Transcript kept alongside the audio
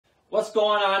What's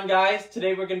going on, guys?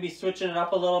 Today we're going to be switching it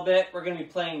up a little bit. We're going to be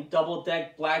playing Double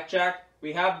Deck Blackjack.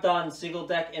 We have done single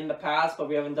deck in the past, but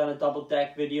we haven't done a double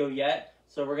deck video yet.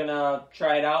 So we're going to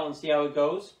try it out and see how it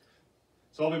goes.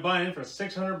 So I'll be buying in for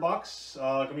 $600.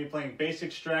 Going to be playing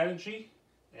basic strategy,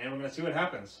 and we're going to see what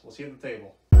happens. We'll see you at the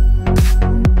table.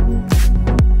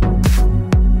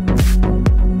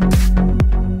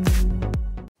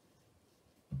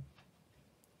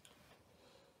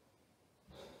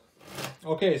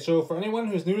 Okay, so for anyone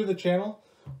who's new to the channel,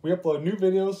 we upload new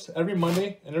videos every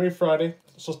Monday and every Friday,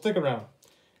 so stick around.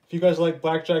 If you guys like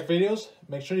blackjack videos,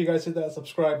 make sure you guys hit that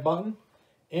subscribe button.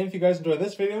 And if you guys enjoy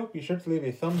this video, be sure to leave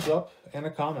a thumbs up and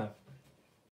a comment.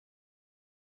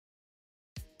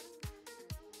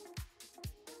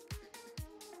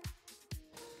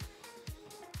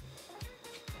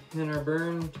 And our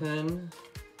burn 10.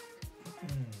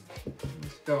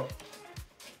 Let's go.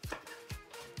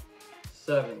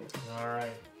 7.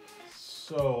 Alright,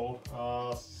 so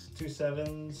 2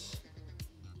 7s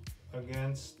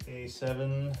against a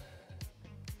 7.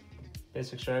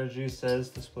 Basic strategy says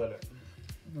to split it.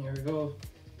 Here we go.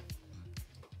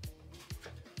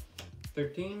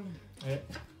 13.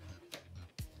 Yep.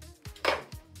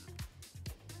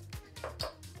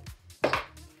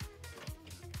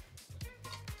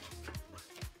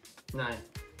 Nine.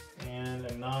 And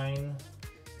a 9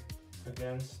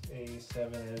 against a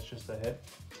 7 is just a hit.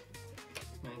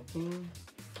 19.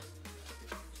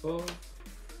 12.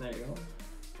 There you go.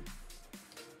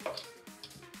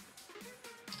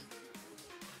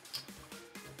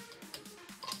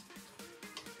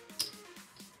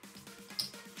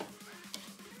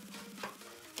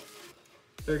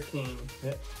 13.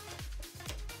 Yep.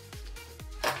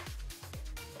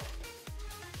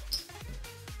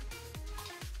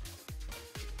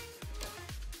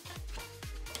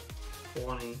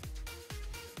 20.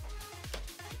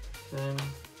 10.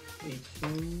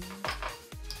 18.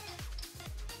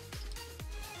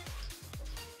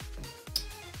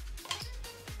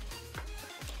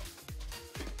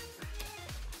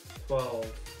 12.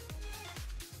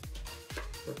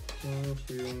 14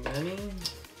 too many.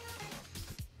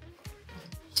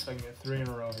 So I can get 3 in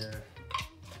a row here.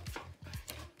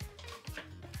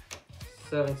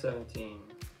 7, 17.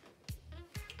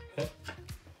 Hit.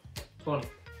 20.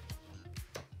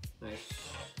 Nice.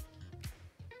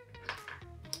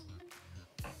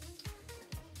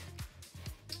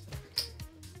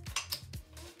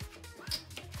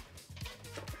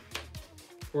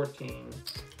 $14.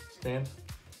 Stand.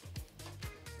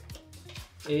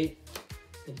 8.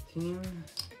 18.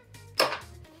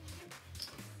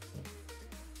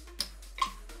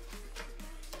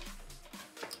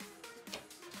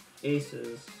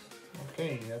 'Aces.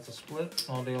 Okay, that's a split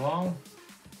all day long.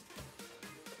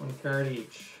 1 card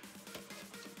each.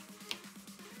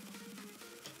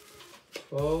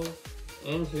 12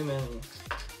 and too many.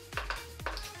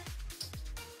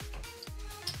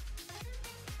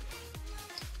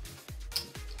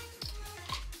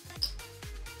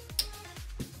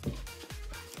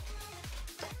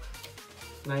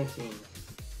 $19.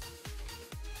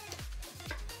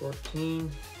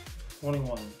 14.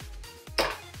 21.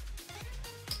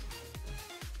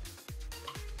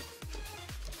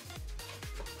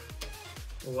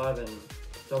 11.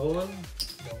 Double one.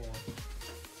 Double one.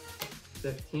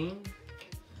 15.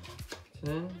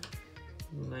 10.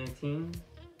 19.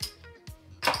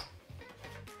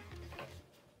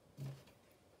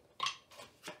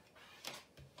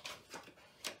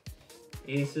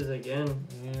 'Aces again.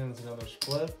 And it's another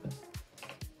split.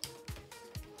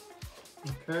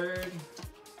 Card.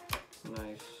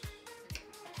 Nice.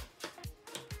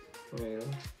 There you go.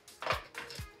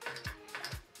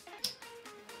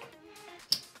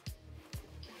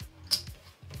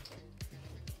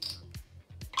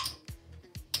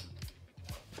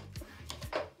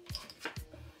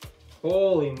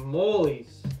 Holy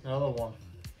molies. Another one.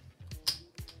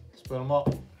 Split them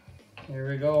up. Here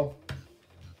we go.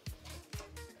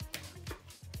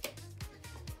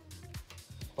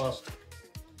 Plus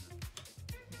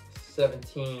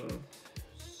 17.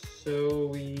 So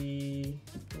we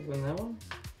win that one?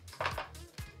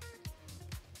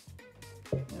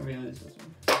 Yeah, we lose this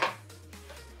one.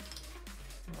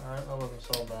 Alright, that wasn't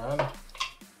so bad.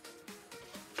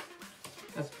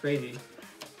 That's crazy.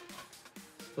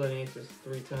 Splitting aces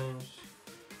 3 times.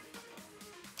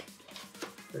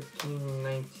 13,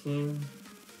 19.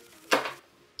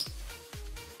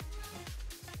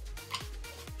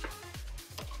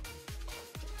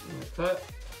 And a cut.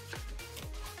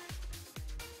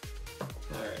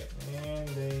 Alright. And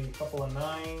a couple of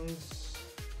 9s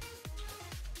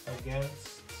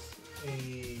against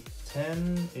a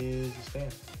 10 is a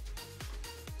stand.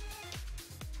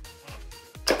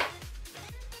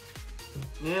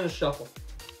 And a shuffle.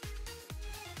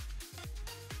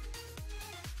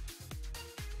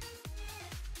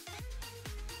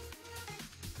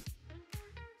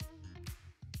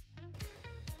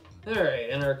 Alright,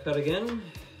 and our cut again.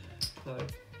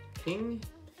 King.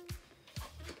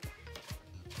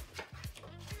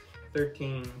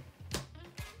 13.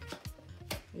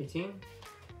 18.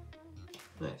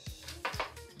 Nice.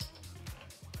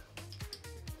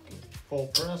 Full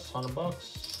press,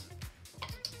 $100.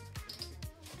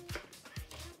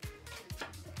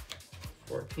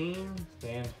 14.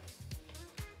 Stand.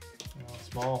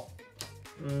 Small.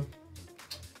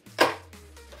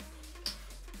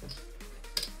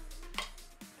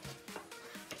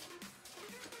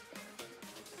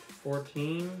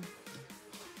 14.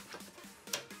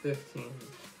 15.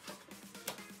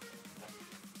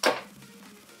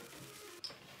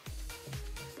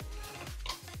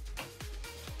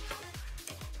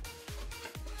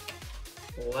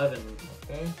 11.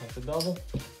 Okay, that's a double.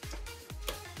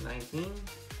 19.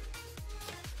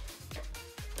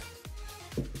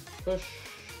 Push.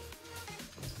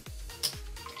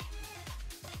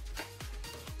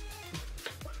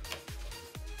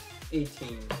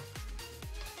 18.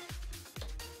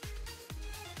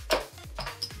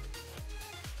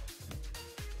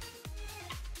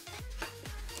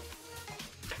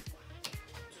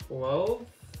 12.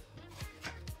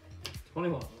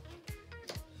 21.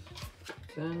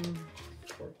 10.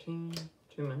 14.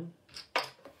 2 minutes.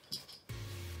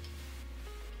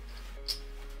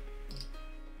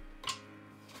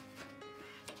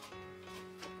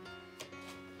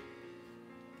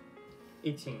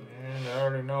 18. And I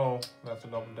already know that's a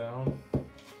double down.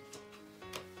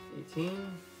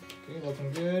 18. Okay,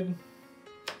 looking good.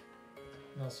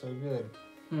 Not so good.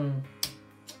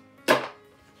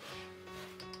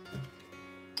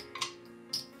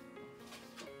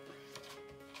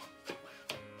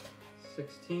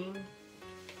 16.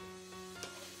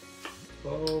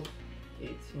 12.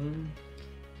 18.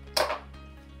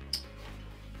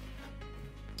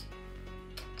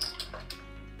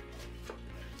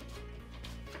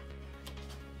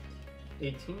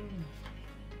 18,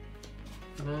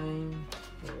 9,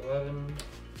 11,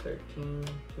 13,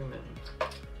 2 minutes.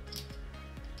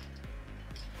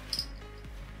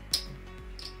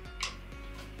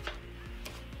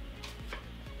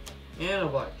 And a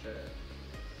blackjack.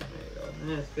 There you go. And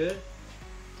that's good.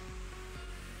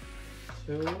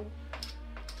 2.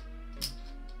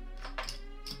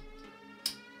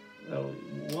 That'll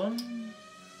be 1.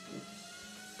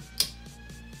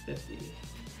 50.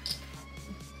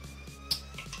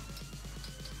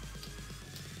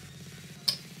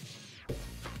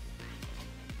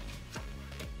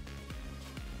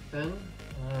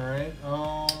 Alright, I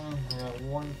got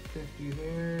 150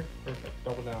 there. Perfect,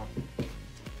 double down.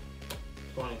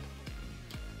 20.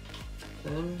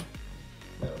 10.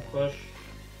 Gotta push.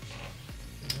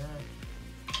 Alright.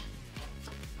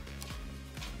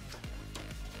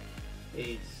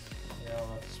 8. Yeah,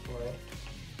 let's split.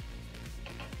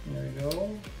 There we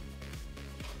go.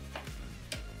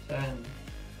 10.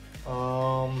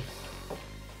 Can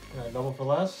I double for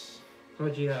less?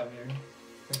 What'd you have here?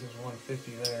 I think there's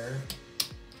 150 there.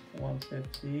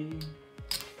 150.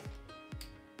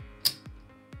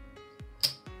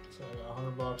 So I got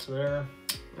 $100 there.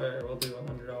 Alright, we'll do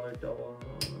 $100 double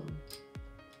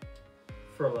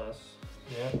for less.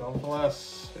 Yeah, double for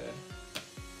less. Okay.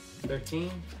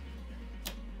 13.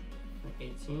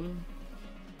 18.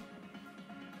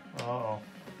 Uh-oh.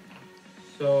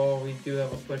 So we do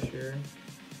have a push here,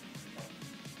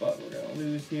 but we're gonna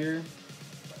lose here.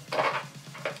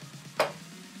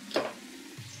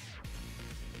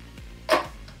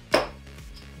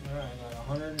 Alright, I got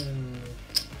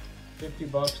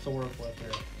 $150 to work with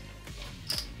here.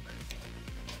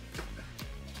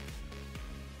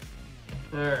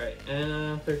 Alright,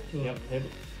 and 13. Yep, hit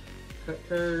it. Cut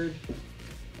card.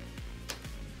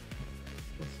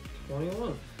 That's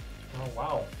 21. Oh,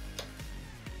 wow.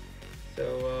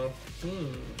 So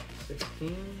 15,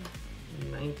 16,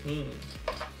 19.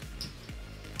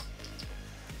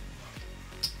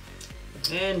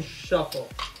 And shuffle.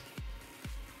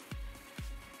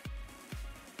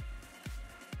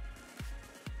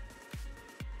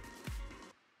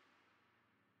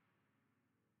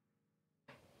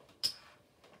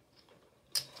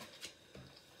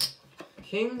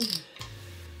 King.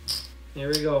 Here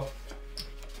we go.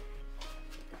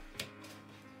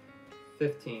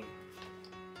 15.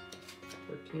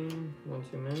 14. 1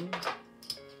 too many.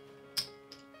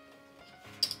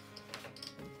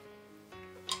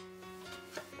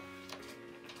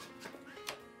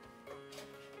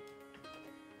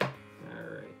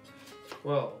 Alright.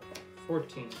 12.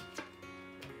 14.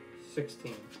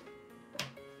 16.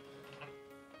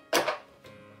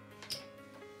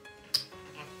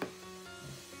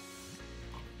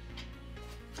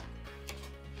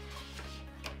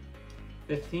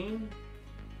 $15.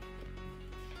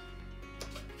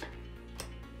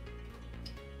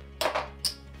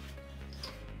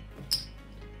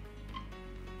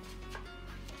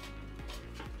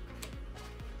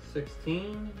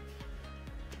 $16.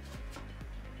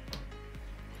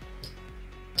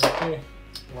 Okay,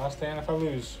 last hand if I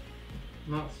lose.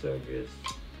 Not so good.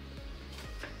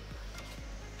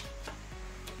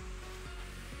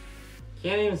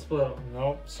 Can't even split them.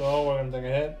 Nope, so we're gonna take a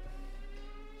hit.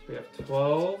 So we have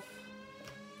 12,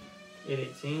 8,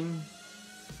 18.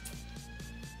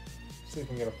 See if we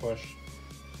can get a push.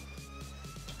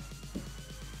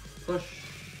 Push.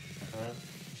 Alright,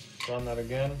 run that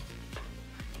again.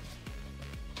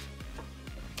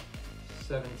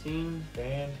 17.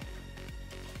 Band.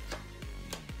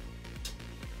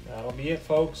 That'll be it,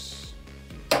 folks.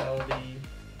 That'll be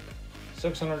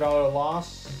 $600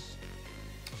 loss.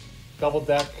 Double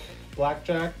Deck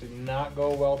Blackjack did not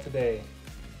go well today.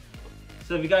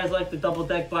 So if you guys like the Double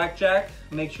Deck Blackjack,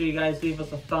 make sure you guys leave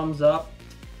us a thumbs up.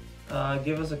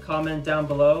 Give us a comment down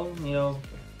below. You know,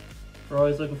 we're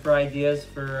always looking for ideas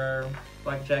for our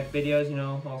blackjack videos. You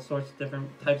know, all sorts of different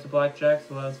types of blackjack.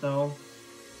 So let us know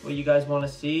what you guys want to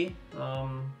see.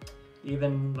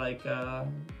 Even like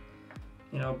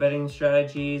you know, betting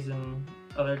strategies and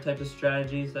other types of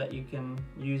strategies that you can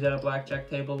use at a blackjack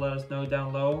table. Let us know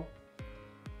down below.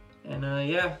 And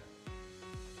yeah.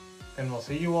 And we'll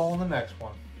see you all in the next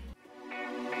one.